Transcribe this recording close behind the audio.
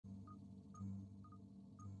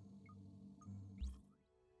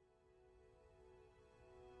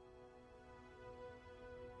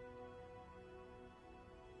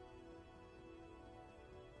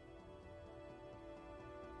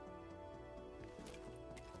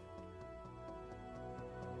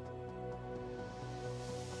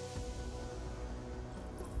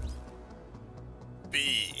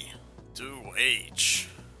P2H.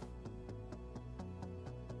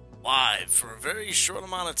 Live for a very short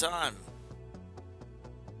amount of time.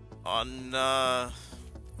 On,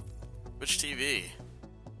 Twitch TV.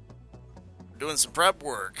 Doing some prep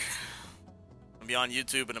work. I'll be on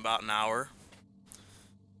YouTube in about an hour.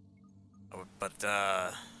 But,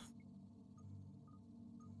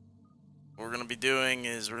 what we're gonna be doing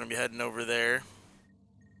is we're gonna be heading over there.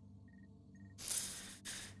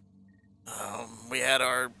 We had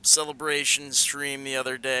our celebration stream the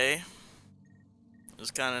other day. It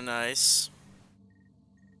was kind of nice.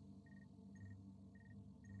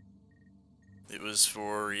 It was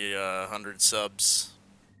for 100 subs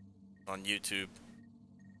on YouTube.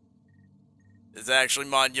 It's actually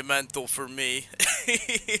monumental for me.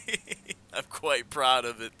 I'm quite proud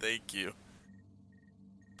of it, thank you.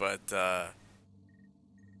 But now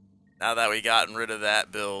that we gotten rid of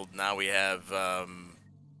that build, now we have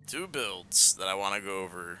two builds that I want to go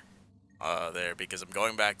over there because I'm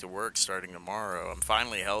going back to work starting tomorrow. I'm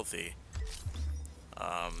finally healthy.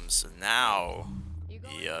 So now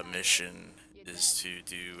the mission is to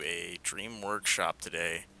do a dream workshop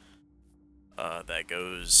today that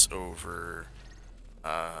goes over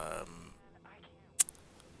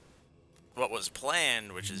what was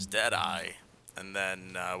planned, which is DeadEYE, and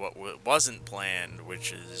then what wasn't planned,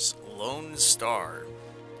 which is Lone Star.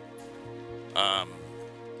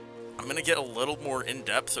 I'm going to get a little more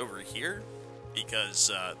in-depth over here, because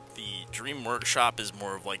the Dream Workshop is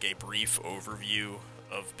more of like a brief overview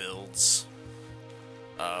of builds,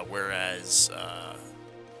 whereas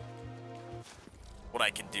what I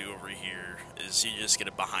can do over here is you just get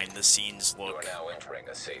a behind-the-scenes look. You're now entering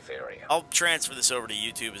a safe area. I'll transfer this over to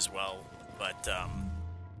YouTube as well, but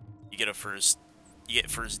you get first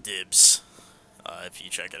dibs if you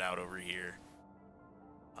check it out over here.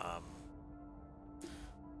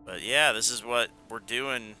 But yeah, this is what we're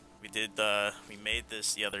doing. We made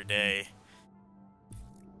this the other day.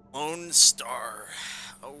 Lone Star.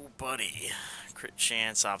 Oh, buddy. Crit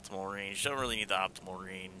chance, optimal range. Don't really need the optimal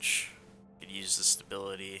range. Could use the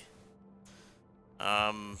stability.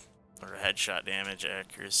 Or headshot damage,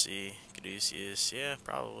 accuracy. Caduceus. Yeah,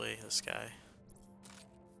 probably this guy.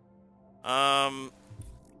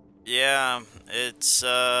 Yeah, it's,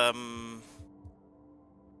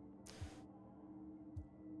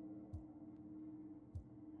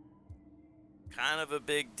 kind of a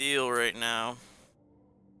big deal right now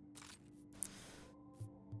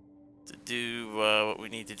to do what we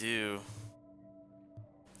need to do.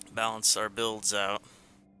 Balance our builds out.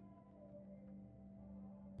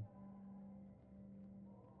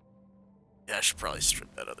 Yeah, I should probably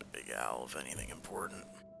strip that other big owl of anything important.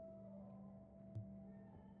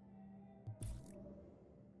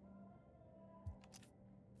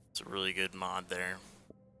 It's a really good mod there.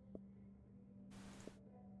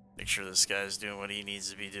 Make sure this guy's doing what he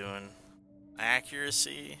needs to be doing.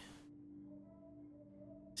 Accuracy.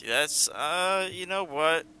 See, that's, you know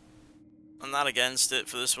what? I'm not against it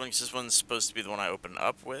for this one, because this one's supposed to be the one I open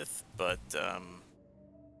up with, but,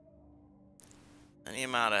 any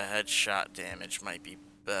amount of headshot damage might be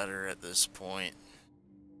better at this point.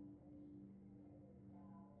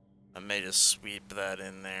 I may just sweep that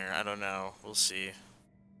in there. I don't know. We'll see.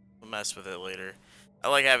 We'll mess with it later. I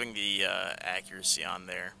like having the, accuracy on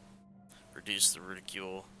there. Reduce the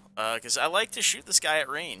ridicule, because I like to shoot this guy at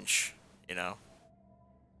range, you know.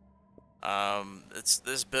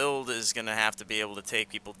 This build is gonna have to be able to take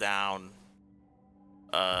people down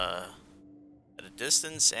at a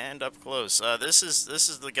distance and up close. This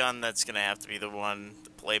is the gun that's gonna have to be the one, the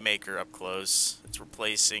playmaker up close. It's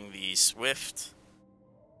replacing the Swift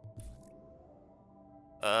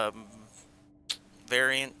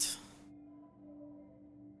variant.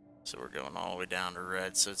 So we're going all the way down to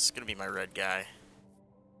red, so it's going to be my red guy.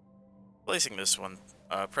 Placing this one,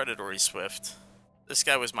 Predatory Swift. This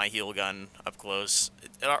guy was my heal gun up close.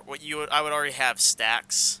 I would already have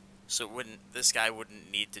stacks, so this guy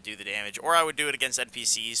wouldn't need to do the damage. Or I would do it against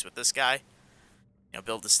NPCs with this guy. You know,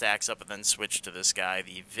 build the stacks up and then switch to this guy,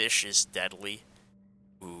 the Vicious Deadly.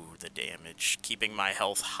 Ooh, the damage. Keeping my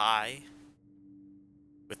health high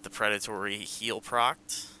with the Predatory heal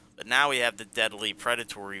procced. But now we have the deadly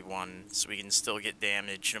predatory one, so we can still get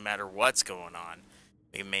damage no matter what's going on.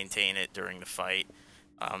 We can maintain it during the fight.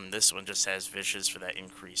 This one just has vicious for that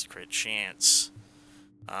increased crit chance.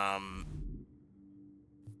 There's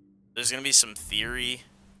going to be some theory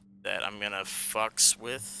that I'm going to fucks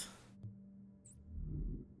with.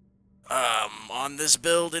 On this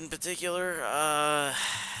build in particular. And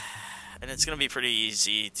it's going to be pretty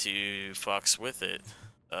easy to fucks with it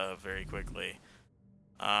very quickly.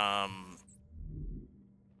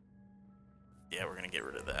 Yeah, we're gonna get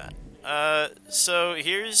rid of that. So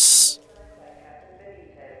here's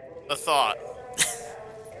a thought.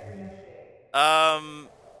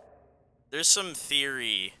 There's some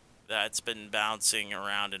theory that's been bouncing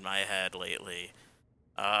around in my head lately.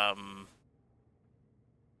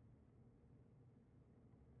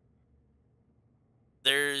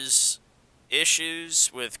 There's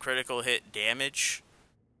issues with critical hit damage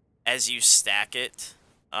as you stack it.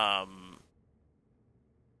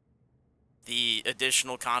 The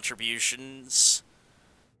additional contributions,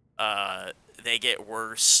 they get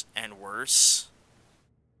worse and worse.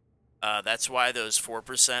 That's why those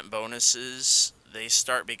 4% bonuses, they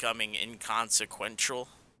start becoming inconsequential.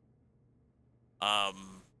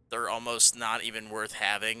 They're almost not even worth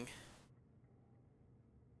having.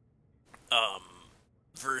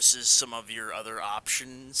 Versus some of your other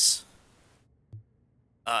options.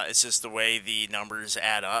 It's just the way the numbers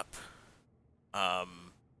add up.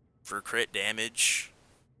 For crit damage,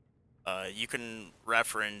 you can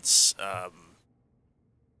reference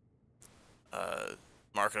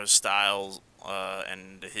Marco's style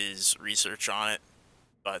and his research on it,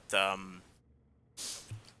 but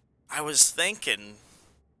I was thinking,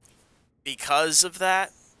 because of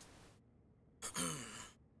that,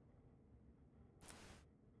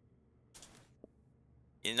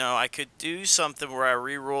 you know, I could do something where I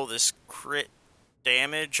reroll this crit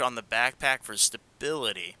damage on the backpack for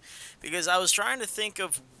stability, because I was trying to think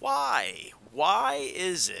of why. Why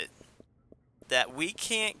is it that we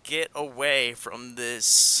can't get away from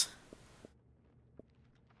this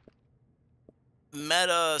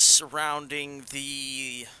meta surrounding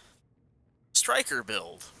the striker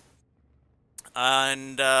build?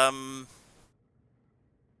 And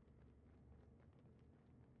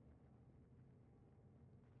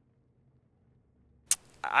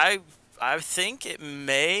I think it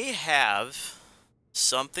may have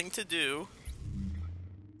something to do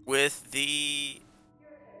with the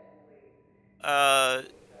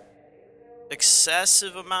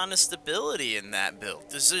excessive amount of stability in that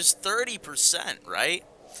build. There's 30%, right?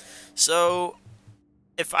 So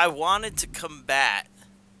if I wanted to combat,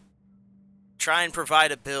 try and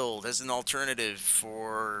provide a build as an alternative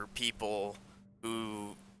for people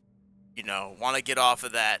who, you know, want to get off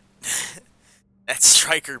of that that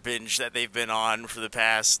striker binge that they've been on for the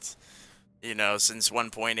past, you know, since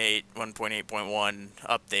 1.8,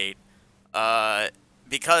 1.8.1 update,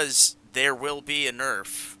 because there will be a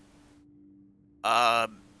nerf.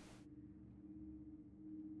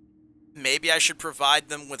 Maybe I should provide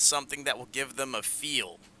them with something that will give them a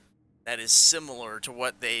feel that is similar to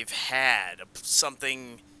what they've had.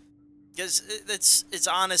 Something, because it's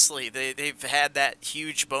honestly, they've had that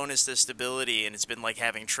huge bonus to stability, and it's been like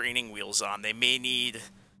having training wheels on. They may need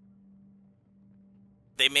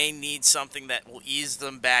something that will ease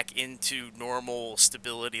them back into normal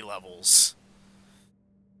stability levels.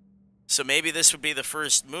 So maybe this would be the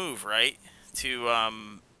first move, right?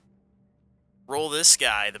 To roll this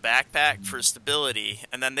guy, the backpack, for stability,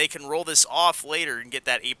 and then they can roll this off later and get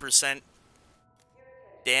that 8%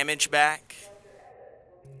 damage back,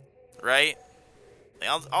 right?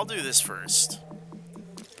 I'll do this first.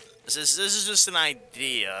 This is just an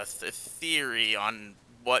idea, a theory on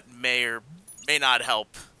what may or may not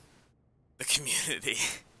help the community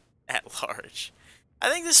at large. I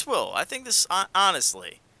think this will. I think this,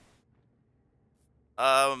 honestly,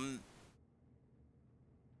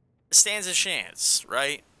 stands a chance,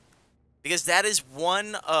 right? Because that is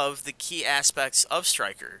one of the key aspects of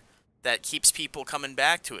Striker that keeps people coming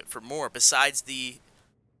back to it for more, besides the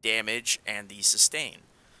damage and the sustain.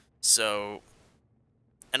 So,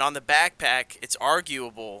 and on the backpack, it's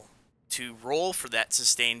arguable to roll for that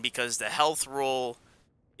sustain because the health roll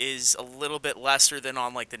is a little bit lesser than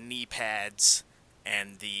on like the knee pads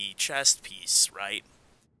and the chest piece, right?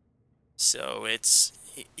 So it's,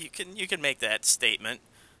 you can make that statement.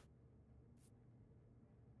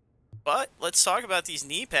 But let's talk about these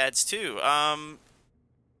knee pads too.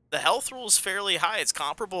 The health roll is fairly high. It's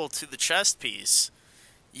comparable to the chest piece.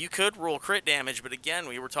 You could roll crit damage, but again,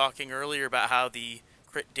 we were talking earlier about how the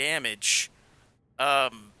crit damage,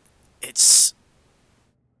 it's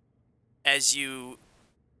as you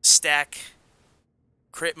stack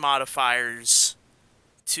crit modifiers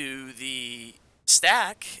to the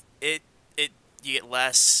stack, you get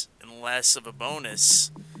less and less of a bonus.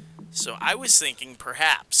 So I was thinking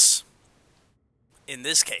perhaps in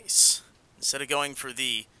this case, instead of going for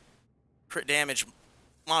the crit damage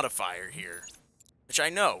modifier here, which I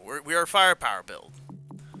know we are a firepower build,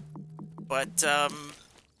 but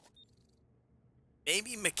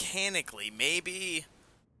maybe mechanically, maybe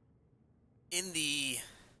in the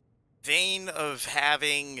vein of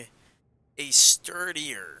having a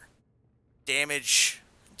sturdier damage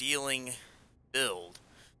dealing build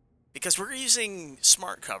because we're using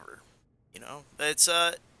smart cover. You know, it's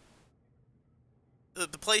the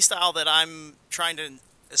playstyle that I'm trying to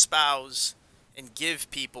espouse and give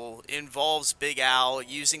people involves Big Al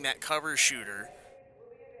using that cover shooter.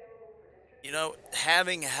 You know,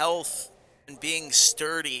 having health and being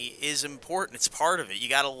sturdy is important. It's part of it. You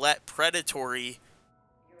got to let predatory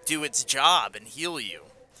do its job and heal you.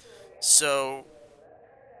 So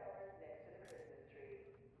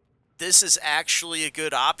this is actually a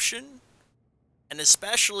good option, and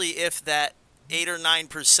especially if that 8 or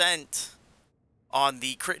 9% on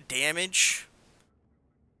the crit damage,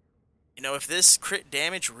 you know, if this crit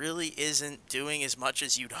damage really isn't doing as much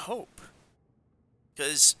as you'd hope,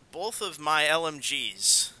 because both of my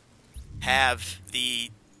LMGs have the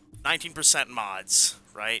 19% mods,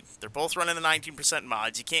 right? They're both running the 19%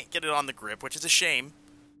 mods. You can't get it on the grip, which is a shame.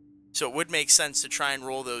 So it would make sense to try and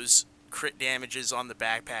roll those crit damages on the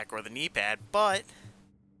backpack or the knee pad, but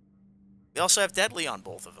we also have DeadEYE on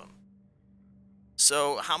both of them.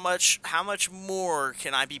 So how much more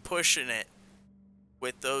can I be pushing it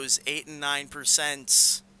with those 8 and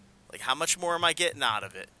 9%? Like, how much more am I getting out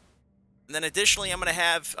of it? And then additionally, I'm gonna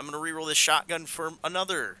reroll this shotgun for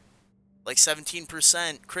another like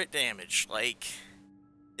 17% crit damage. Like,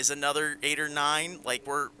 is another 8 or 9? Like,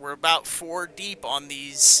 we're about 4 deep on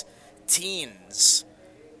these teens,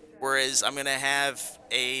 whereas I'm gonna have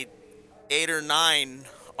a 8 or 9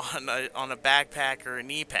 on a backpack or a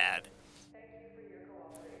knee pad.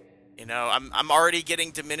 You know, I'm already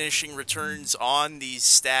getting diminishing returns on these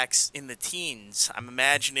stacks in the teens. I'm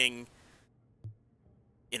imagining,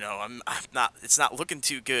 you know, I'm not. It's not looking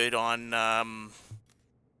too good on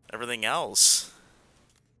everything else.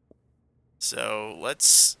 So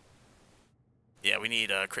let's. Yeah, we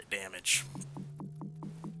need crit damage.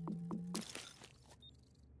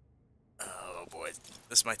 Oh boy,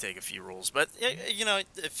 this might take a few rolls, but you know,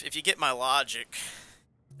 if you get my logic,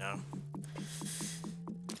 you know,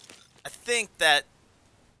 I think that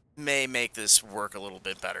may make this work a little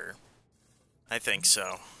bit better. I think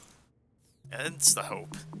so. It's the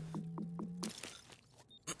hope.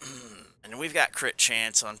 And we've got crit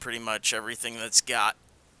chance on pretty much everything that's got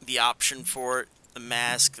the option for it. The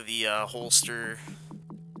mask, the holster,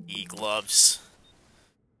 the gloves.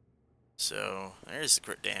 So, there's the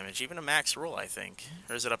crit damage. Even a max roll, I think.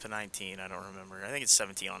 Or is it up to 19? I don't remember. I think it's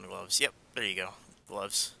 17 on the gloves. Yep, there you go.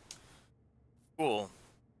 Gloves. Cool.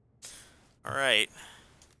 Alright.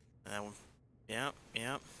 Yep.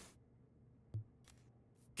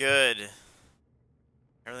 Good.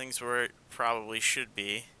 Everything's where it probably should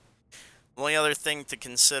be. The only other thing to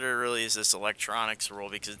consider really is this electronics roll,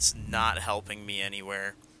 because it's not helping me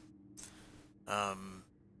anywhere. I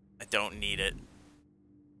don't need it.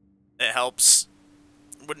 It helps.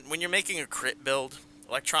 When you're making a crit build,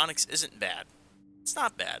 electronics isn't bad. It's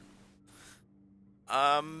not bad.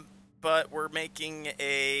 But we're making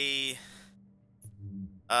a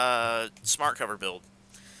smart cover build,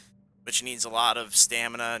 which needs a lot of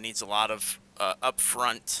stamina, needs a lot of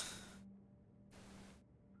upfront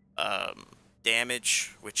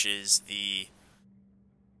damage, which is the,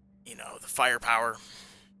 you know, the firepower.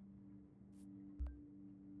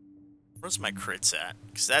 Where's my crits at?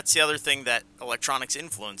 Because that's the other thing that electronics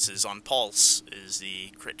influences on Pulse, is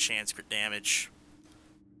the crit chance, crit damage.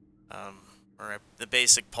 Or the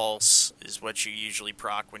basic Pulse is what you usually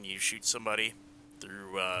proc when you shoot somebody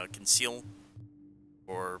through conceal,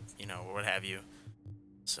 or, you know, what have you.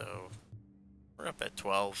 So, we're up at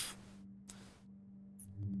 12.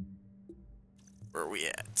 Where are we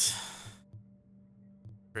at?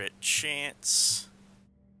 Crit chance.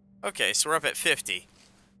 Okay, so we're up at 50.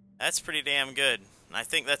 That's pretty damn good. I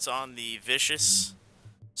think that's on the Vicious.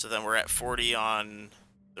 So then we're at 40 on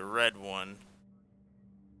the red one.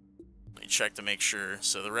 Let me check to make sure.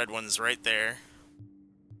 So the red one's right there.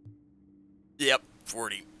 Yep,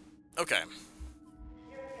 40. Okay.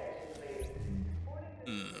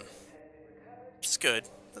 It's good.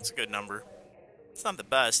 That's a good number. It's not the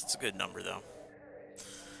best. It's a good number, though.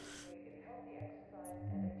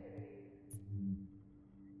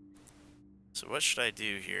 So what should I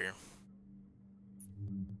do here?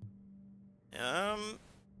 I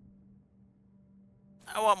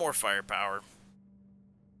want more firepower.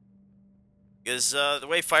 Because the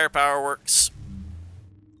way firepower works...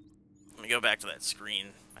 Let me go back to that screen,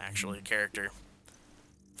 actually, character.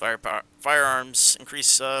 Firearms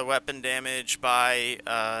increase weapon damage by,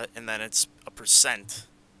 and then it's a percent.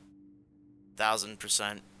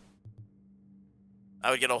 1000%.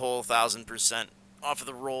 I would get a whole 1000% off of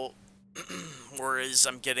the roll Whereas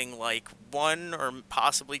I'm getting like 1 or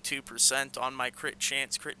possibly 2% on my crit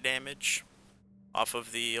chance, crit damage off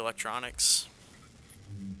of the electronics.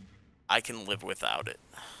 I can live without it.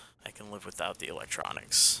 I can live without the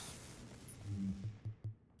electronics.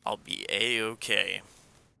 I'll be a-okay.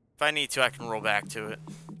 If I need to, I can roll back to it.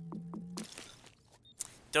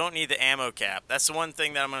 Don't need the ammo cap. That's the one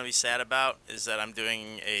thing that I'm going to be sad about, is that I'm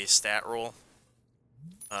doing a stat roll.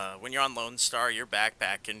 When you're on Lone Star, your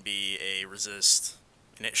backpack can be a resist,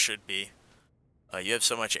 and it should be. You have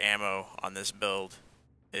so much ammo on this build.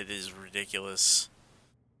 It is ridiculous.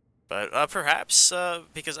 But perhaps,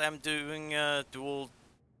 because I'm doing dual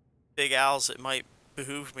Big Owls, it might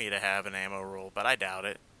behoove me to have an ammo roll, but I doubt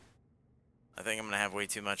it. I think I'm going to have way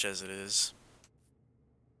too much as it is.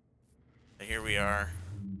 But here we are.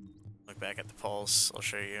 Look back at the pulse. I'll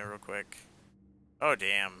show you real quick. Oh,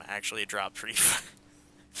 damn. Actually, it dropped pretty far.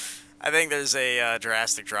 I think there's a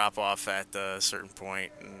drastic drop-off at a certain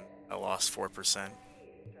point, and I lost 4%.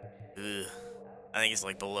 Ugh. I think it's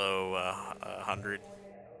like below 100.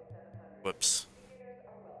 Whoops.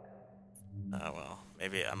 Oh well,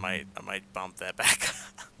 maybe I might bump that back.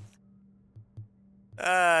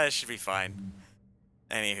 It should be fine.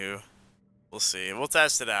 Anywho, we'll see. We'll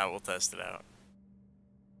test it out. We'll test it out.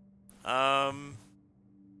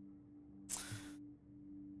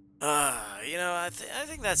 You know, I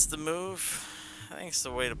think that's the move. I think it's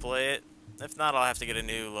the way to play it. If not, I'll have to get a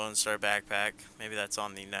new Lone Star backpack. Maybe that's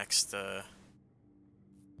on the next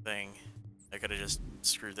thing. I could have just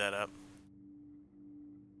screwed that up.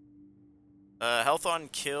 Health on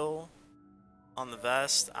kill on the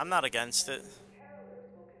vest. I'm not against it.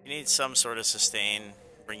 You need some sort of sustain,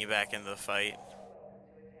 bring you back into the fight.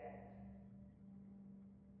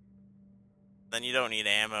 Then you don't need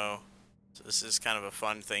ammo. So this is kind of a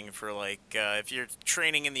fun thing for, like, if you're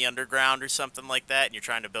training in the underground or something like that, and you're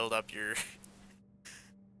trying to build up your...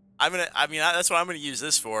 that's what I'm gonna use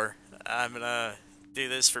this for. I'm gonna do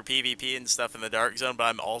this for PvP and stuff in the Dark Zone, but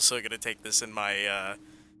I'm also gonna take this in my,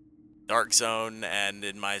 Dark Zone and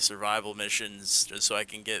in my survival missions, just so I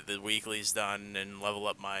can get the weeklies done and level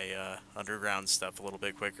up my underground stuff a little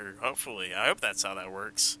bit quicker. Hopefully. I hope that's how that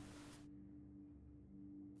works.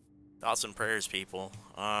 Thoughts and prayers, people.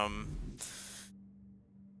 Oh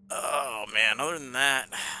man, other than that,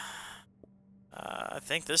 I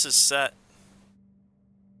think this is set.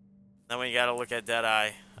 Then we gotta look at DeadEYE.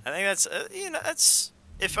 I think that's, you know, that's,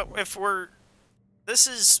 if we're... This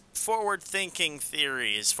is forward-thinking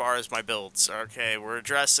theory as far as my builds. Okay, we're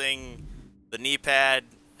addressing the knee pad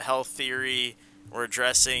health theory. We're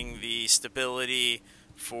addressing the stability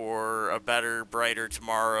for a better, brighter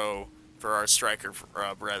tomorrow for our striker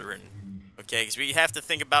brethren. Okay, because we have to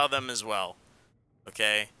think about them as well.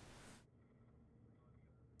 Okay?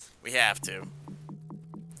 We have to.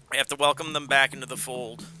 We have to welcome them back into the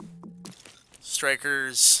fold.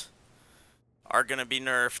 Strikers are going to be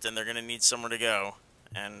nerfed, and they're going to need somewhere to go.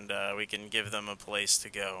 And we can give them a place to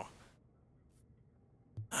go.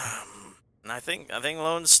 And I think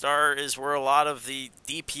Lone Star is where a lot of the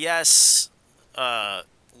DPS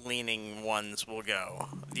leaning ones will go.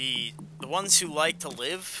 The ones who like to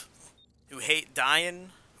live, who hate dying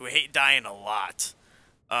a lot,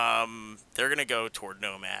 they're going to go toward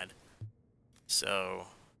Nomad. So,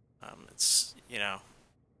 it's, you know,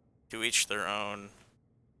 to each their own.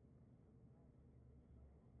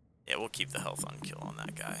 Yeah, we'll keep the health on kill on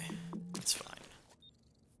that guy. That's fine.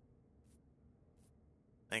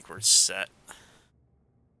 I think we're set.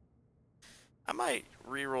 I might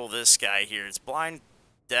reroll this guy here. It's blind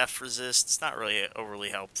death resist. It's not really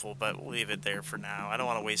overly helpful, but we'll leave it there for now. I don't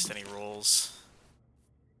want to waste any rolls.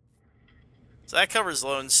 So that covers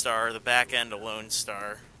Lone Star, the back end of Lone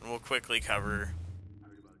Star. And we'll quickly cover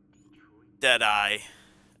DeadEYE.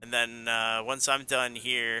 And then once I'm done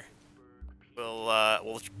here, we'll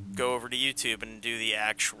go over to YouTube and do the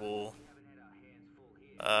actual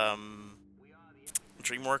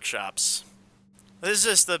Dream Workshops. This is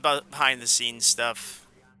just the behind-the-scenes stuff.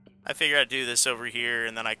 I figure I'd do this over here,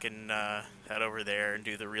 and then I can head over there and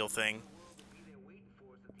do the real thing.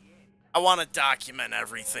 I want to document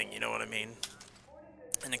everything, you know what I mean?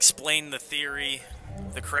 And explain the theory,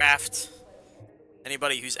 the craft.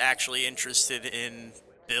 Anybody who's actually interested in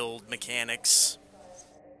build mechanics,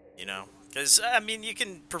 you know. Because, I mean, you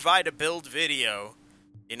can provide a build video,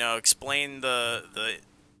 you know, explain the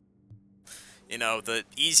you know, the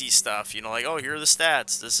easy stuff, you know, like, oh, here are the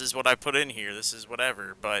stats, this is what I put in here, this is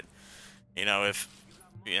whatever, but, you know, if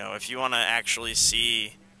you want to actually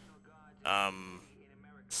see,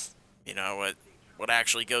 you know, what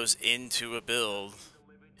actually goes into a build,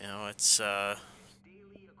 you know, it's,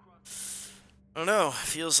 I don't know.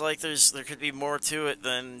 Feels like there could be more to it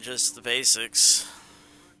than just the basics.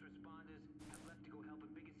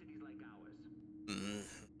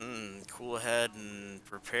 Cool ahead and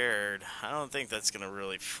prepared. I don't think that's gonna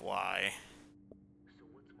really fly.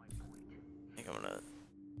 I think I'm gonna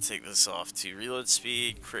take this off to reload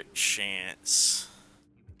speed, crit chance.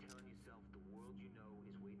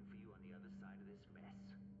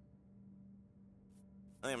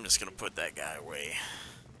 I think I'm just gonna put that guy away.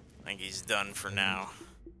 I think he's done for now.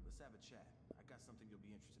 Let's have a chat. I got something you'll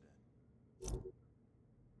be interested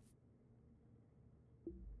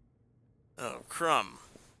in. Oh, crumb.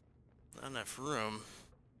 Not enough room.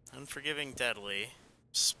 Unforgiving deadly.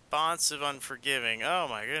 Responsive unforgiving. Oh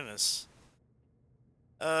my goodness.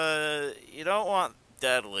 You don't want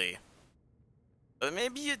deadly. But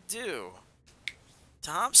maybe you do.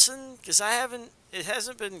 Thompson? Because it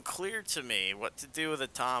hasn't been clear to me what to do with a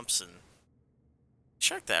Thompson.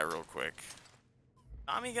 Check that real quick.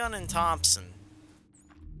 Tommy gun and Thompson.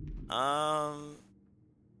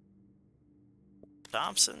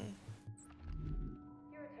 Thompson?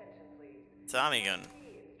 Tommy gun.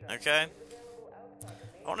 Okay.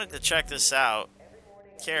 I wanted to check this out.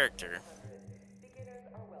 Character.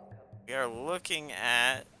 We are looking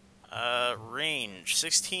at range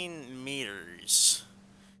 16 meters.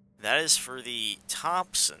 That is for the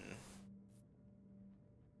Thompson.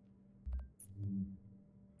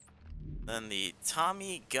 Then the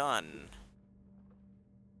Tommy gun.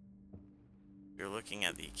 You're looking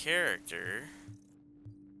at the character.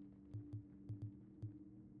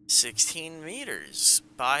 16 meters.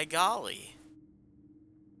 By golly.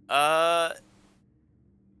 So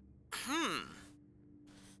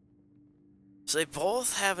they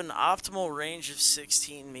both have an optimal range of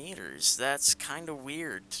 16 meters. That's kind of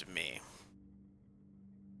weird to me.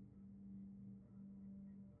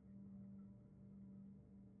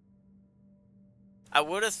 I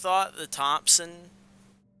would have thought the Thompson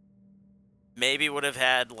maybe would have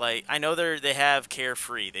had, like, I know they have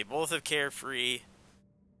Carefree. They both have Carefree.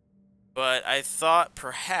 But I thought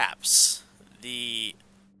perhaps the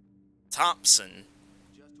Thompson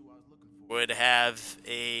would have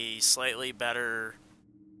a slightly better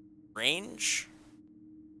range.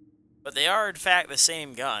 But they are, in fact, the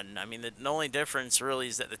same gun. I mean, the only difference really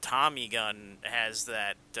is that the Tommy gun has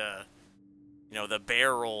that, you know, the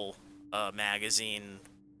barrel magazine,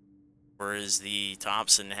 whereas the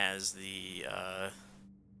Thompson has the, you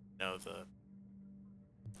know,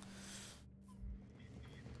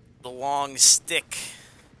 the long stick.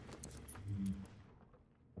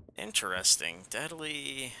 Interesting.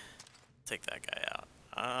 Deadly. Take that guy out.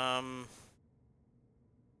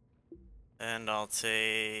 And I'll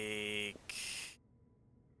take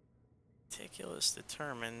Meticulous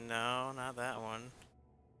Determined. No, not that one.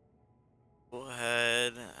 Go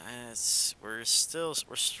ahead. We're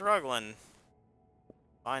struggling.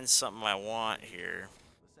 Find something I want here.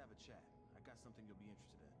 Let's have a chat. I got something you'll be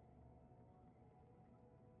interested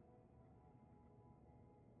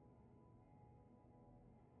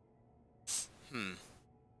in.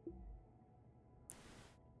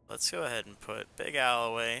 Let's go ahead and put Big Al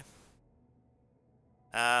away.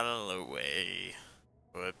 Out of the way.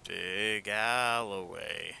 Put Big Al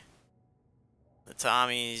away. The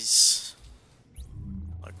Tommies.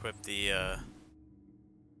 I'll equip the,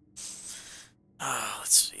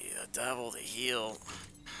 let's see, the Devil to heal.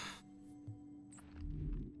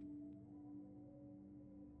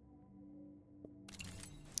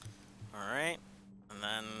 Alright. And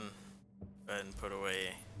then, go ahead and put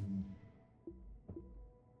away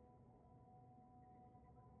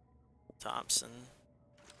Thompson.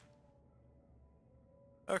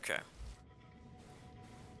 Okay.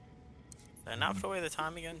 Did I not put away the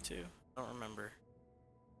Tommy gun too? I don't remember.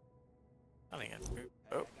 Tommy gun.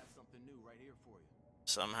 Oh. I got something new right here for you.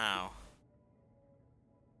 Somehow.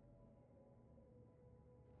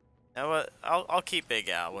 You know what? I'll keep Big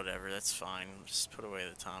Al, whatever, that's fine. Just put away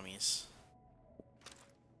the Tommies.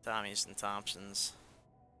 Tommies and Thompsons.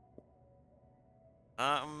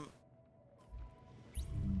 Ah,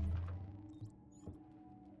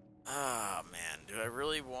 man, do I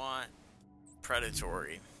really want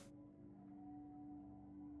Predatory?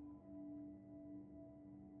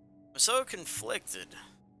 I'm so conflicted.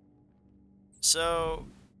 So,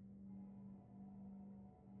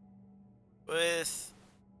 with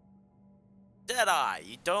DeadEYE,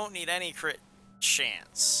 you don't need any crit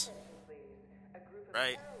chance.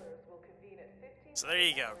 Right? So there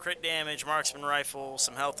you go. Crit damage, marksman rifle,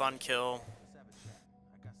 some health on kill.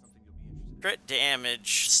 Crit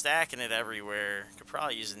damage, stacking it everywhere. Could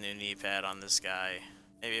probably use a new knee pad on this guy.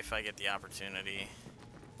 Maybe if I get the opportunity.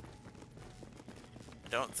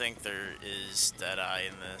 don't think there is DeadEYE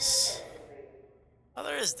in this. Oh,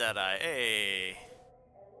 there is DeadEYE. Hey.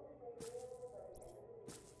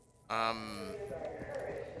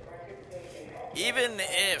 Even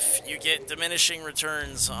if you get diminishing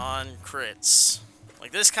returns on crits,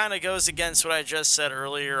 like this kind of goes against what I just said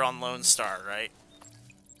earlier on Lone Star, right?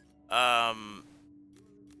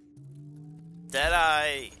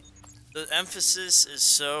 DeadEYE, the emphasis is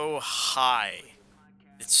so high.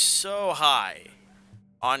 It's so high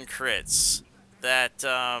on crits that,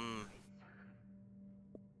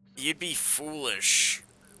 you'd be foolish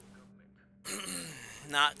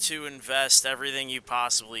not to invest everything you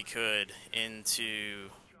possibly could into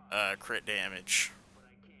crit damage,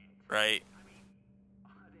 right?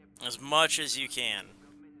 As much as you can.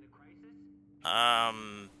 Yeah,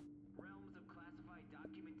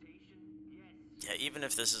 even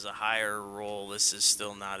if this is a higher roll, this is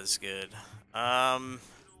still not as good.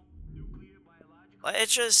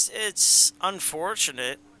 It's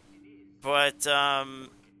unfortunate, but,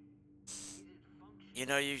 you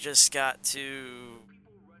know, you just got to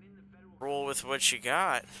roll with what you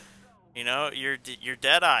got. You know, you're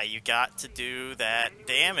DeadEYE. You got to do that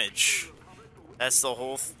damage. That's the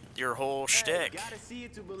whole your whole shtick. Gotta see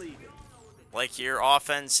it to believe it. Like your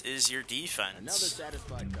offense is your defense. Another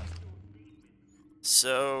satisfied customer.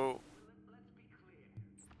 So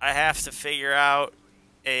I have to figure out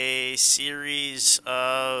a series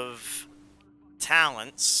of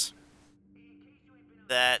talents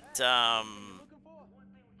that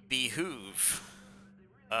behoove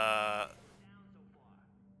a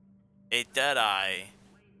DeadEYE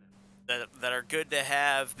that are good to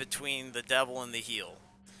have between the devil and the heel.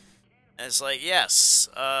 And it's like, yes,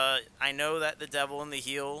 I know that the devil and the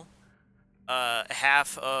heel,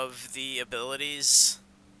 half of the abilities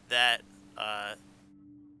that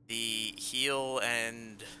the heal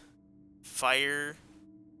and fire,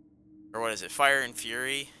 or what is it, fire and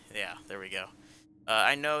fury? Yeah, there we go.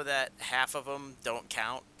 I know that half of them don't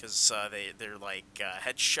count because they're like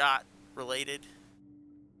headshot related.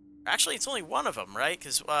 Actually, it's only one of them, right?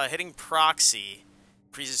 Because hitting proxy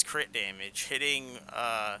increases crit damage. Hitting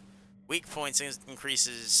weak points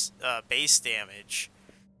increases base damage.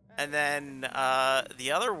 And then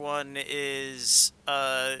the other one is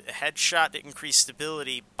headshot to increase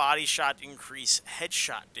stability, body shot to increase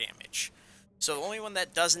headshot damage. So the only one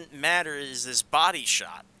that doesn't matter is this body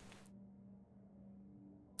shot.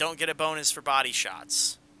 Don't get a bonus for body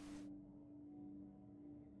shots.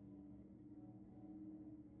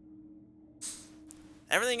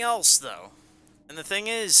 Everything else, though. And the thing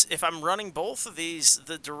is, if I'm running both of these,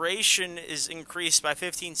 the duration is increased by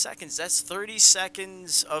 15 seconds. That's 30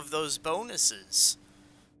 seconds of those bonuses.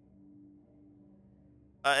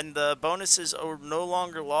 And the bonuses are no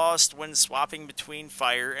longer lost when swapping between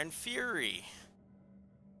Fire and Fury.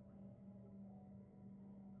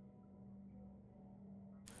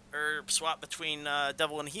 Or swap between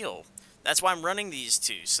Devil and Heal. That's why I'm running these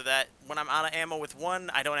two, so that when I'm out of ammo with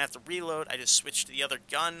one, I don't have to reload. I just switch to the other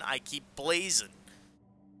gun. I keep blazing.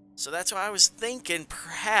 So that's why I was thinking,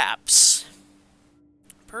 perhaps,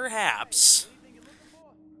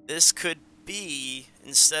 this could be,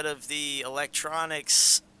 instead of the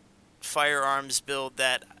electronics firearms build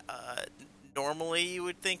that normally you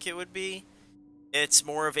would think it would be, it's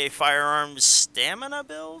more of a firearms stamina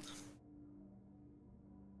build?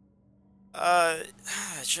 I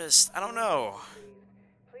don't know.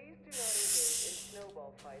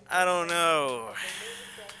 I don't know.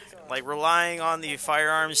 Like, relying on the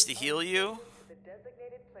firearms to heal you?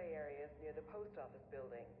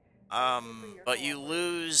 But you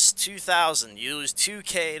lose 2,000. You lose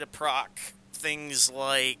 2K to proc things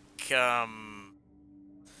like,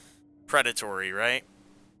 predatory, right?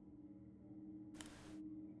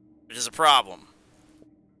 Which is a problem.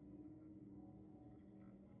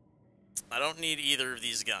 I don't need either of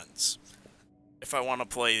these guns if I want to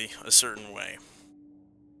play a certain way.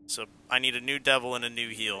 So I need a new devil and a new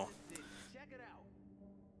heal.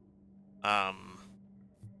 Oh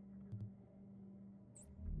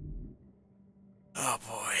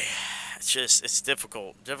boy. It's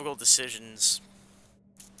difficult. Difficult decisions.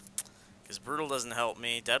 Because Brutal doesn't help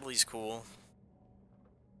me. Deadly's cool.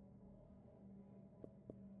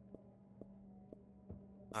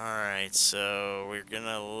 Alright, so we're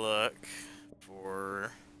gonna look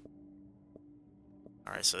for...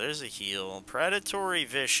 Alright, so there's a heal. Predatory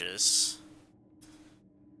Vicious.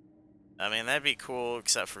 I mean, that'd be cool,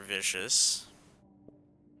 except for Vicious.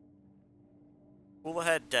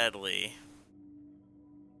 Coolhead Deadly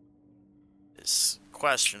is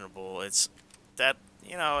questionable. It's that,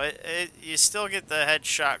 you know, you still get the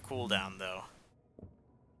headshot cooldown, though.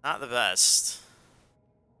 Not the best.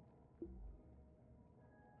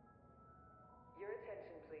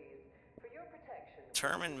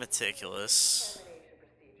 Determined, meticulous.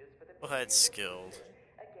 Go ahead, skilled.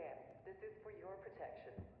 Again, this is for your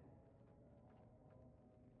protection.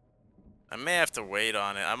 I may have to wait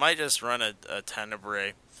on it. I might just run a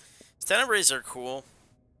Tenebrae. Tenebraes are cool.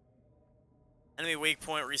 Enemy weak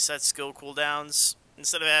point resets skill cooldowns.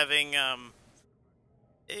 Instead of having,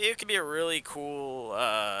 it could be a really cool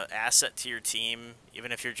asset to your team,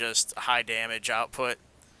 even if you're just a high damage output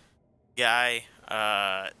guy.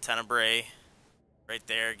 Tenebrae right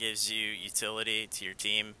there gives you utility to your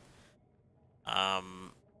team.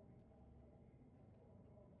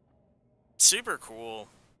 Super cool.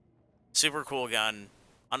 Super cool gun.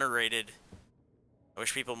 Underrated. I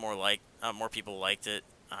wish people more people liked it.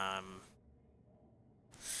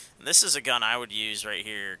 This is a gun I would use right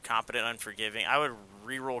here. Competent, unforgiving. I would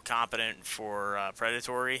reroll competent for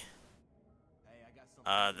predatory.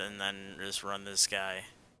 Then just run this guy.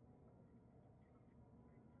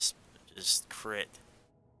 Just crit.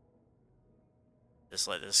 Just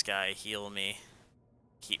let this guy heal me.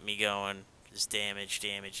 Keep me going. Just damage,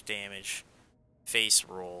 damage, damage. Face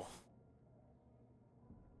roll.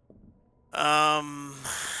 I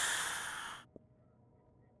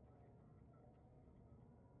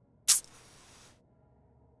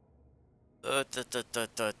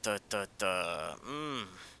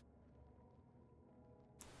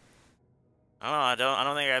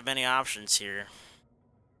don't think I have many options here.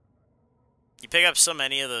 You pick up so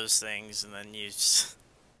many of those things, and then you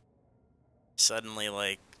suddenly,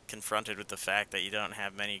 like, confronted with the fact that you don't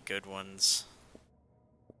have many good ones.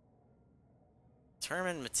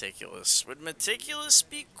 Determined, meticulous. Would meticulous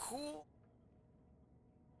be cool?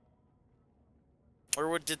 Or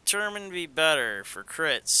would determined be better for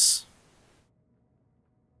crits?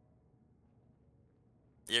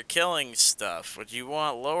 You're killing stuff. Would you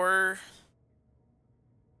want lower?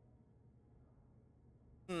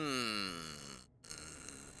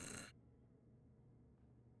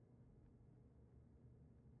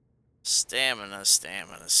 Stamina,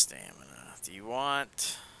 stamina, stamina. Do you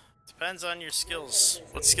want... Depends on your skills.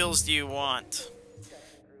 What skills do you want?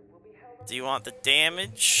 Do you want the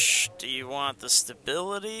damage? Do you want the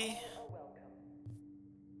stability?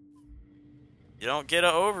 You don't get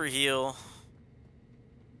an overheal.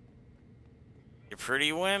 You're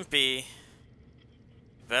pretty wimpy.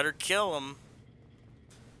 You better kill him.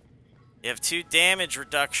 You have 2 damage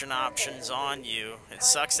reduction options on you. It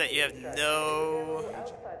sucks that you have no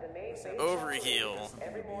overheal.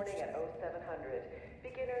 Every morning at 0700.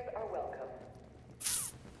 Beginners are welcome.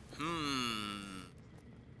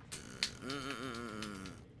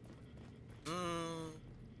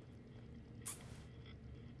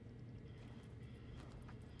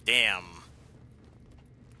 Damn.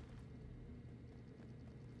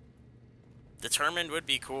 Determined would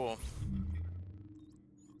be cool.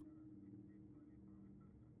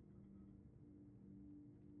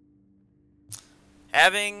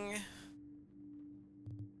 Having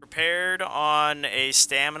prepared on a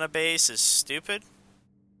stamina base is stupid.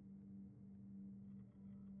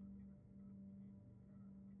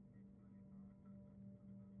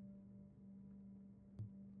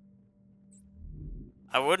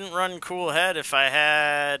 I wouldn't run cool head if I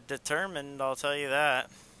had determined, I'll tell you that.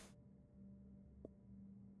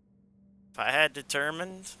 If I had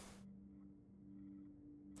determined...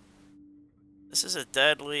 This is a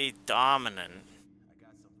deadly dominant. I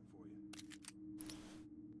got something for you.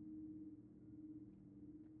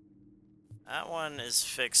 That one is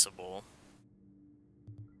fixable.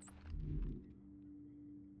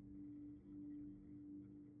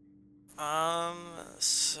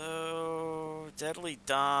 So... Deadly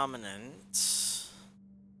dominant...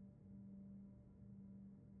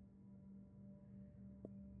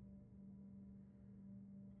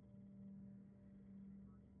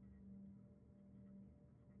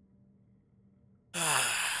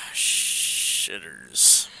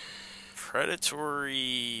 Shitters.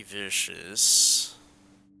 Predatory, vicious.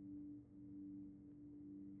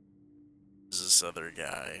 Who's this other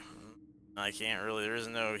guy? I can't really, there is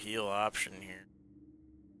no heal option here.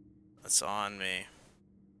 That's on me.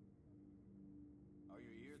 Are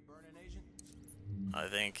your ears burning, Agent? I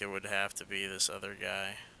think it would have to be this other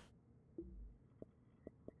guy.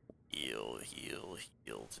 Heal, heal,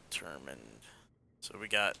 heal, determined. So we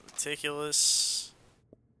got meticulous.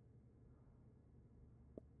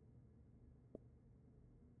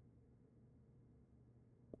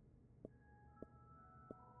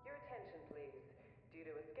 Your attention, please. Due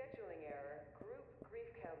to a scheduling error, group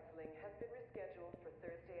grief counseling has been rescheduled for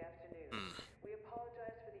Thursday afternoon. We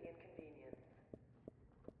apologize for the inconvenience.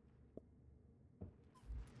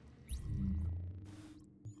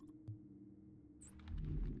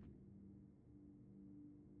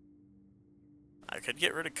 could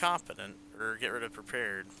get rid of competent, or get rid of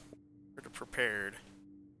prepared. Get rid of prepared.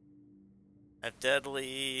 Have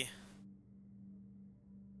deadly.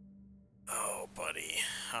 Oh, buddy.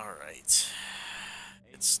 Alright.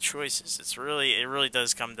 It's choices. It really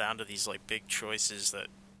does come down to these, like, big choices that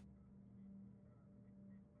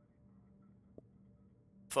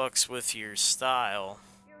fucks with your style.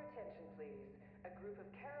 Your attention, please. A group of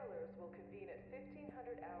carolers will convene at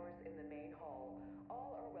 1500 hours in the main hall.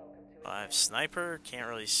 All are welcome to I have sniper. Can't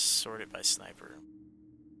really sort it by sniper.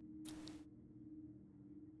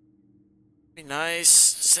 Be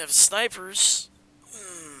nice to have snipers.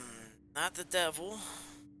 Not the devil.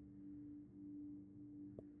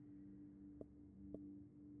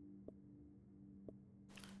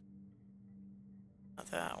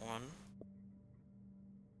 Not that one.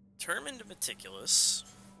 Determined and meticulous.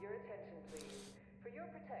 Your attention, please. For your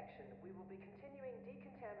protection, we will be continuing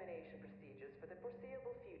decontamination procedures for the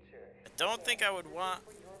foreseeable future. I don't think I would want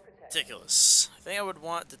meticulous. I think I would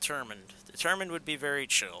want determined. Determined would be very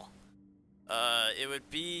chill. It would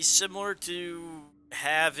be similar to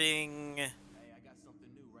having Hey, I got something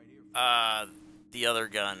new right here. the other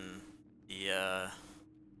gun. The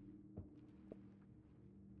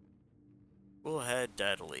Bullhead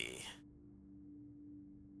Deadly.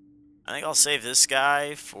 I think I'll save this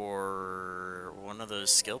guy for one of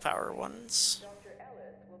those skill power ones. Dr.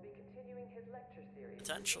 Ellis will be continuing his lecture series.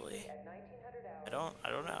 Potentially. At 1900 hours. I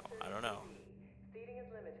don't know. Seating is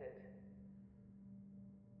limited.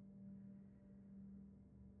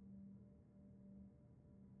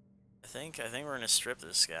 I think we're gonna strip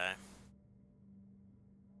this guy.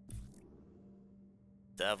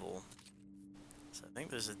 Devil. So I think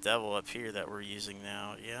there's a devil up here that we're using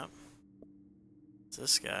now. Yep. It's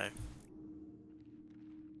this guy.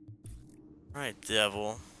 Right,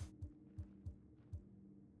 devil.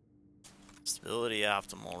 Stability,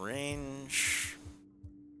 optimal range.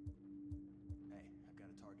 Hey, I got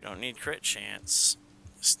a target. Don't need crit chance.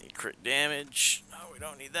 Just need crit damage. No, we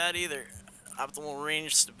don't need that either. Optimal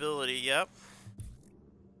range, stability, yep.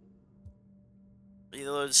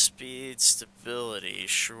 Reload speed, stability,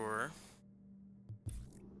 sure.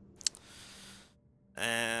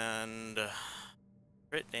 And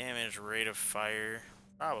crit damage, rate of fire,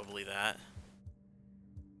 probably that.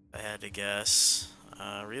 If I had to guess.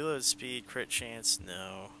 Reload speed, crit chance,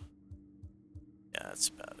 no. Yeah, that's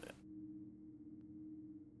about it.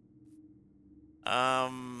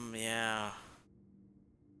 Yeah.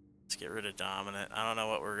 Let's get rid of dominant. I don't know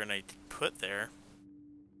what we're gonna put there.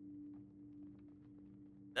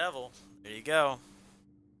 Devil. There you go.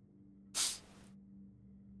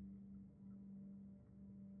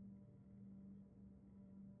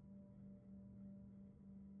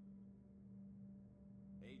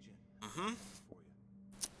 Agent. Mm-hmm. For you.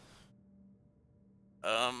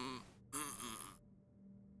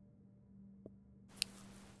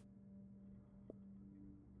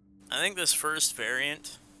 I think this first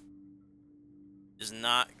variant is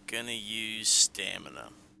not gonna use stamina.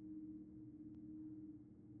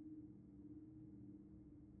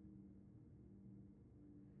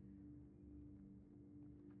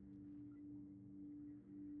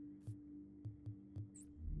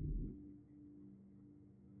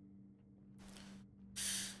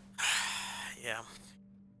 Yeah.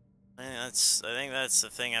 I think that's the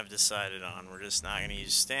thing I've decided on. We're just not gonna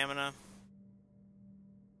use stamina.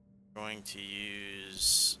 We're going to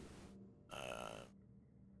use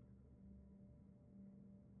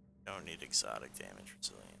don't need exotic damage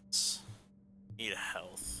resilience. Need a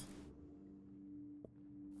health.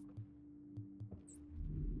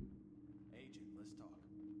 Agent, let's talk.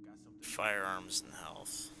 Got something. Firearms and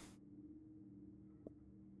health.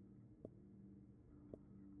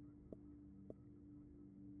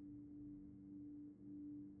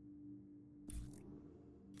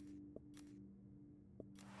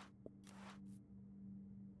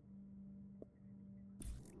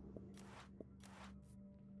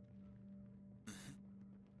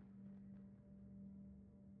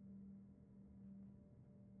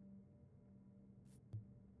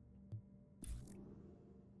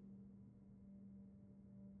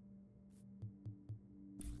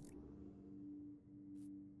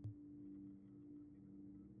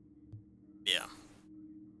 Yeah.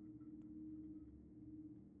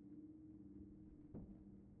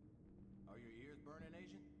 Are your ears burning,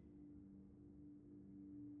 Agent?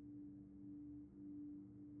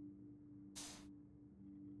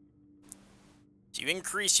 You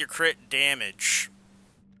increase your crit damage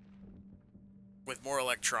with more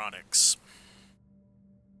electronics.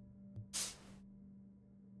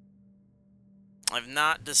 I've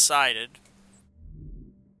not decided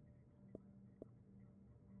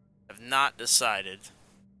have not decided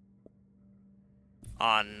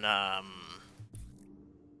on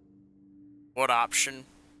what option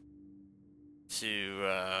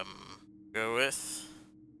to go with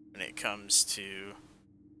when it comes to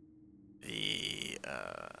the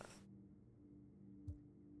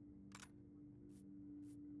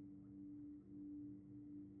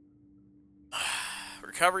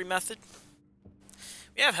recovery method.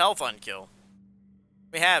 We have health on kill.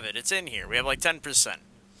 We have it. It's in here. We have like 10%.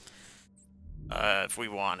 If we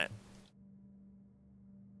want it.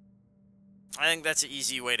 I think that's an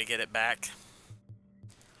easy way to get it back.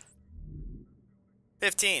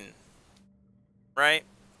 15. Right?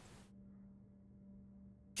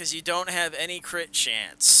 Because you don't have any crit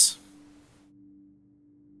chance.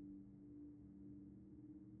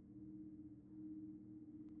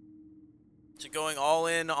 So going all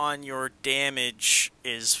in on your damage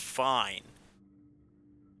is fine.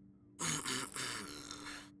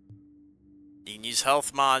 You can use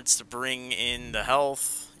health mods to bring in the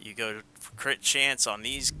health. You go for crit chance on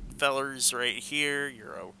these fellers right here.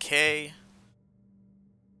 You're okay.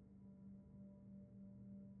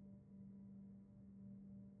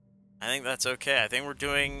 I think that's okay. I think we're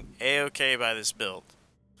doing A-okay by this build.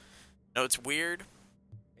 No, it's weird.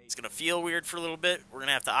 It's going to feel weird for a little bit. We're going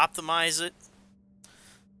to have to optimize it.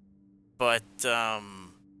 But,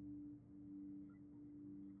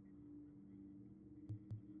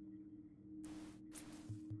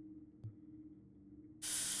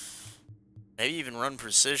 maybe even run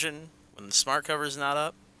precision when the smart cover's not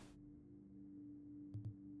up.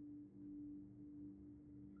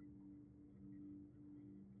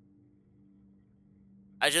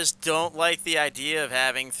 I just don't like the idea of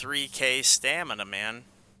having 3k stamina, man.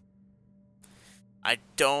 I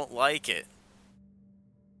don't like it.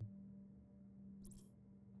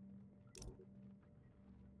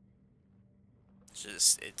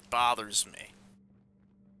 Just, it bothers me.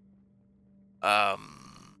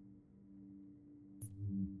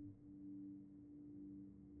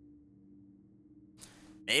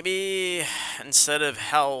 Maybe instead of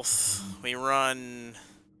health, we run...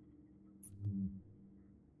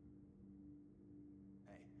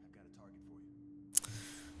 Hey, I've got a target for you.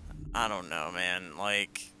 I don't know, man.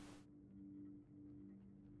 Like,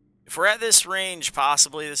 if we're at this range,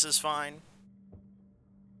 possibly this is fine.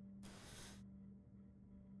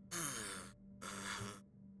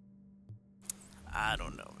 I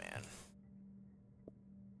don't know, man.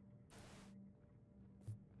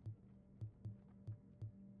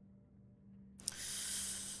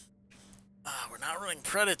 We're not running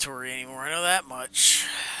predatory anymore, I know that much.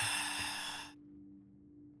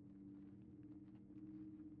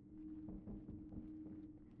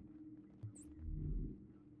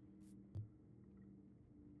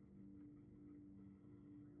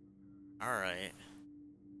 Alright.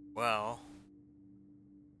 Well.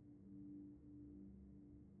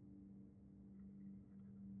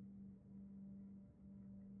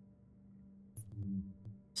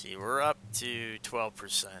 See, we're up to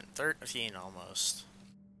 12%. 13 almost.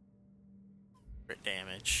 Crit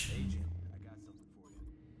damage. Agent, I got something for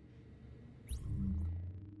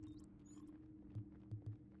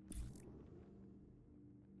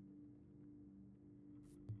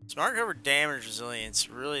you. Smart cover damage resilience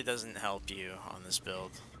really doesn't help you on this build.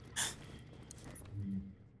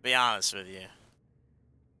 Be honest with you.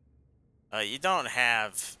 You don't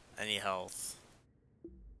have any health.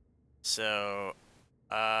 So,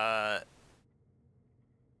 how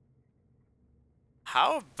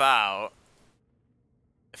about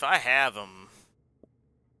if I have them?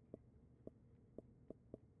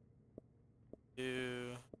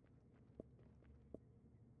 2,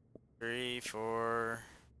 3, 4.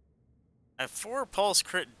 I have 4 pulse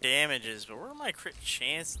crit damages, but where are my crit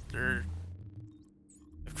chances? I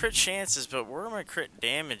have crit chances, but where are my crit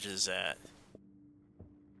damages at?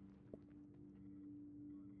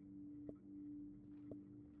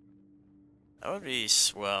 That would be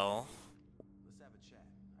swell. Let's have a chat.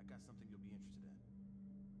 I got something you'll be interested in.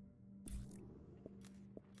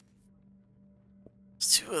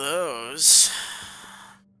 It's 2 of those.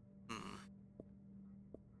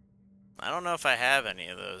 I don't know if I have any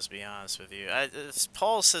of those, to be honest with you. This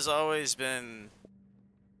pulse has always been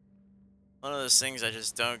one of those things I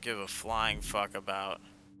just don't give a flying fuck about.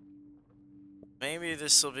 Maybe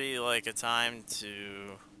this will be like a time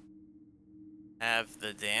to have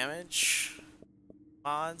the damage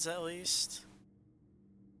mods at least.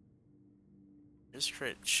 Just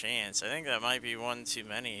crit chance. I think that might be one too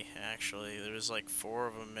many, actually. There was like 4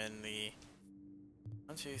 of them in the...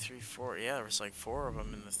 1, 2, 3, 4. Yeah, there was like 4 of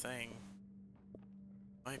them in the thing.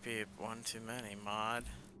 Might be one too many mod.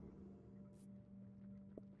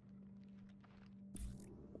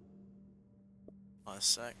 a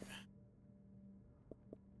sec.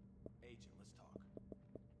 Agent, let's talk.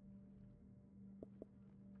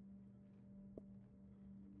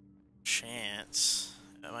 Chance.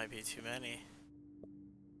 That might be too many.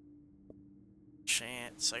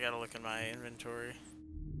 Chance. I gotta look in my inventory.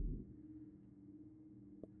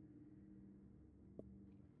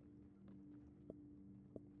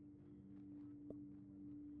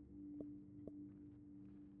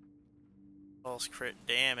 False crit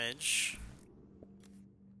damage.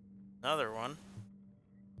 Another one.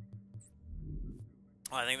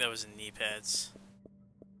 Oh, I think that was in knee pads.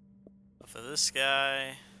 For this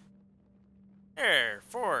guy. There,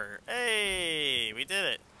 4. Hey, we did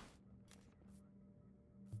it.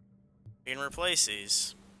 We can replace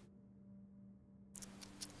these.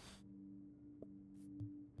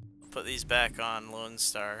 Put these back on Lone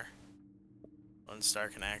Star. Lone Star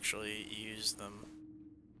can actually use them.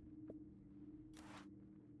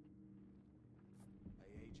 Hey,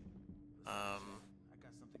 agent. I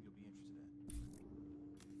got something you'll be interested in.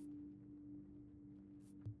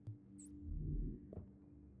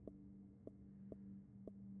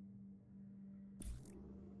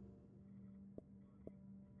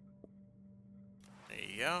 There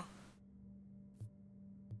you go.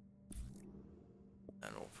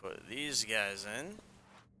 And we'll put these guys in.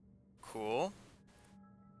 Cool.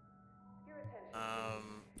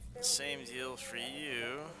 Same deal for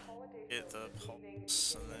you. Get the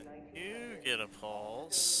pulse, and then you get a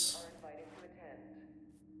pulse.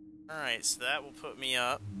 Alright, so that will put me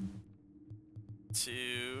up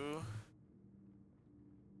to...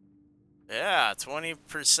 yeah,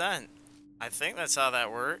 20%. I think that's how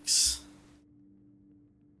that works.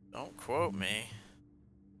 Don't quote me.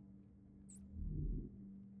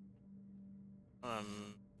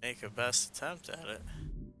 Make a best attempt at it.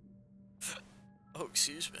 Oh,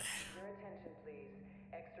 excuse me. Your attention, please.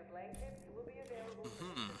 Extra blankets will be available for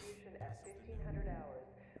distribution at 1500 hours.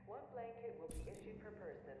 1 blanket will be issued per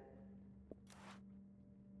person.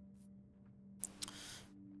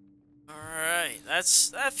 Alright,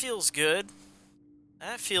 that feels good.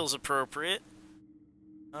 That feels appropriate.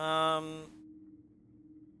 Oh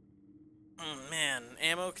man,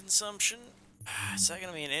 ammo consumption? Is that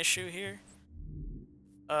gonna be an issue here?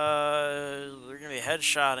 We're gonna be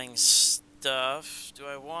headshotting stuff. Do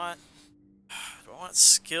I want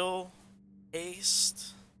skill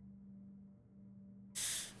haste?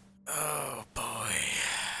 Oh boy.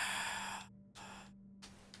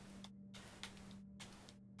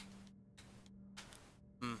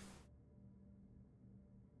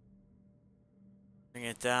 Bring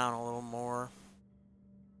it down a little more.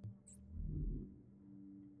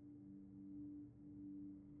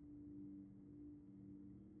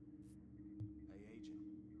 Hey, agent.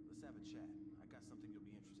 Let's have a chat. I got something you'll be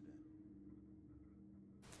interested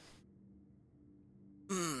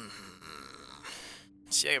in.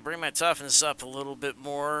 See, I could bring my toughness up a little bit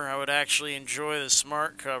more. I would actually enjoy the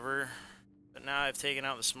smart cover. But now I've taken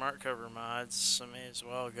out the smart cover mods, so I may as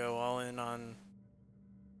well go all in on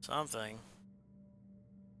something.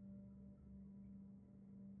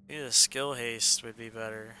 Maybe the skill haste would be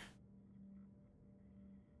better.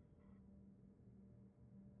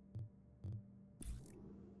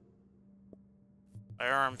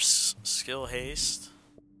 Firearms skill haste.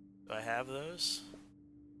 Do I have those?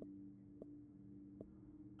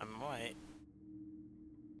 I might.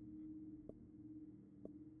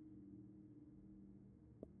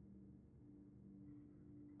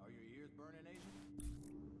 Are your ears burning, agent?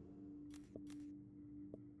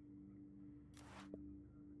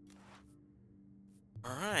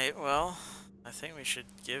 Alright, well, I think we should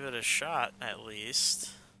give it a shot at least.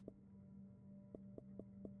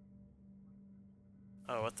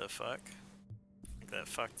 Oh, what the fuck? I think that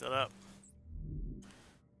fucked it up.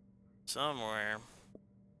 Somewhere.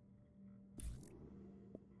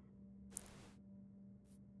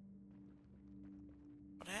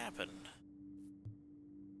 What happened?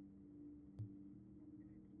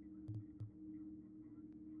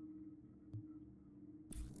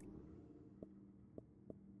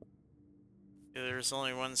 There's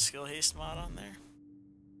only one skill haste mod on there?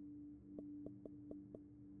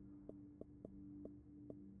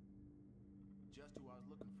 Just who I was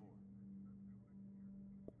looking for.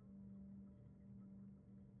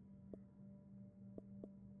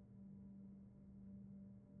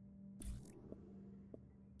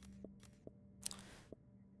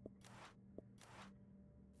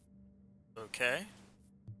 Okay.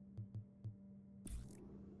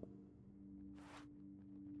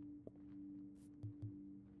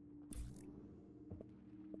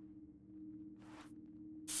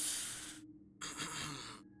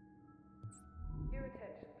 Your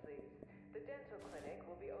attention, please. The dental clinic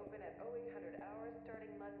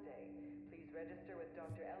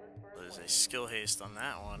Dr. Ellis for There's a appointment. skill haste on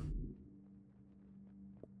that one.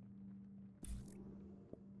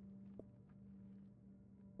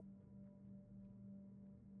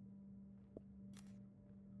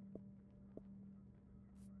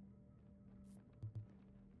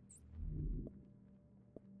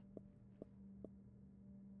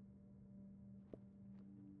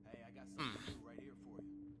 Hey, I got something new right here for you.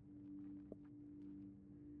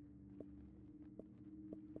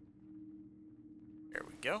 There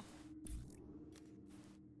we go.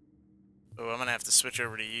 Oh, I'm gonna have to switch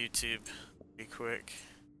over to YouTube pretty quick.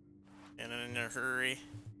 And in a hurry.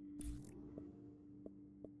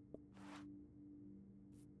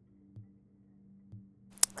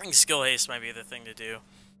 I think skill haste might be the thing to do.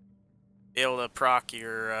 Be able to proc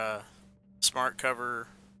your smart cover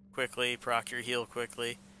quickly, proc your heal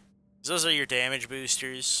quickly. 'Cause those are your damage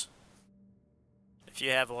boosters. If you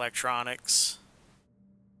have electronics,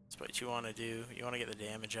 that's what you want to do. You want to get the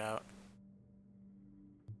damage out.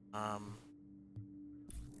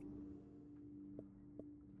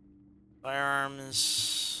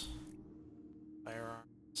 Firearms.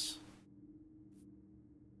 Firearms.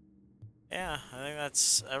 Yeah, I think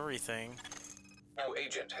that's everything. New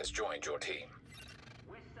agent has joined your team.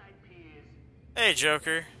 Hey,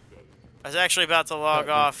 Joker. I was actually about to log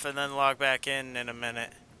off and then log back in a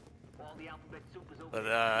minute. But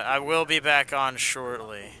I will be back on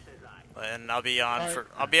shortly. And I'll be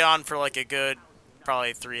on for like a good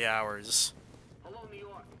probably 3 hours.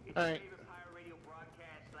 Alright.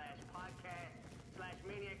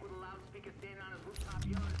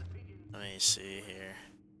 Let me see here.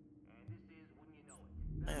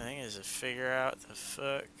 My thing is to figure out the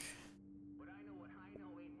fuck.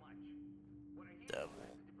 Devil.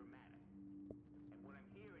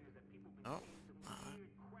 Oh.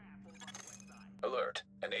 Alert.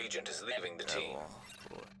 An agent is leaving the team. Devil.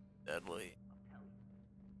 Cool. Deadly.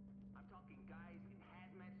 I'm talking guys in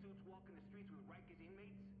hazmat suits walking the streets with Rikers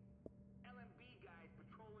inmates. LMB guys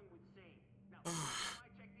patrolling with SANE. Now, if I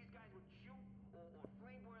check, these guys would shoot or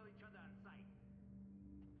flame boil each other on sight.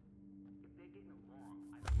 If they're getting along,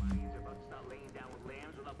 either Lions are about to start laying down with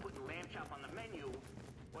lambs without putting lamb chop on the menu,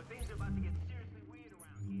 or things are about to get seriously weird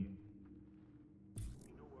around here.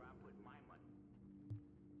 You know where I'm putting my money.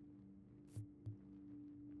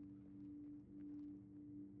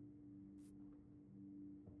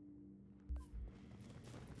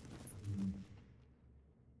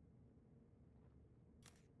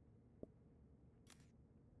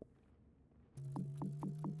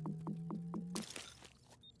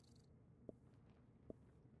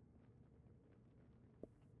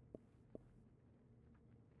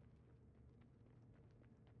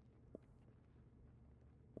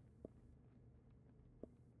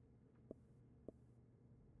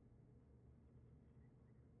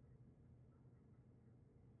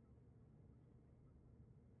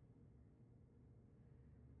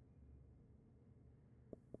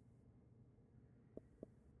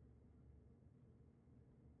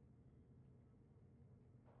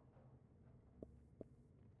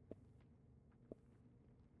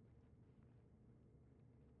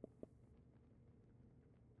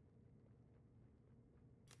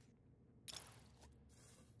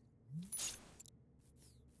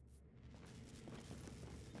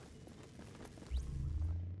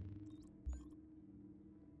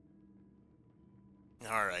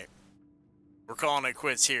 Alright. We're calling it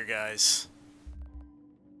quits here, guys.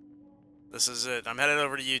 This is it. I'm headed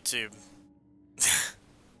over to YouTube.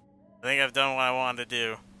 I think I've done what I wanted to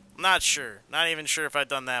do. I'm not sure. Not even sure if I've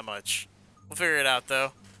done that much. We'll figure it out,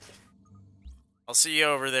 though. I'll see you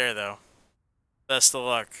over there, though. Best of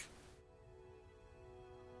luck.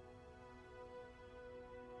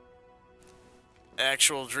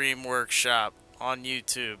 Actual Dream Workshop on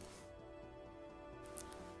YouTube.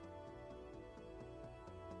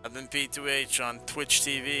 I've been P2H on Twitch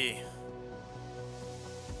TV.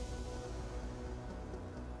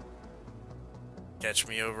 Catch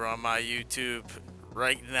me over on my YouTube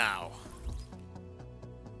right now.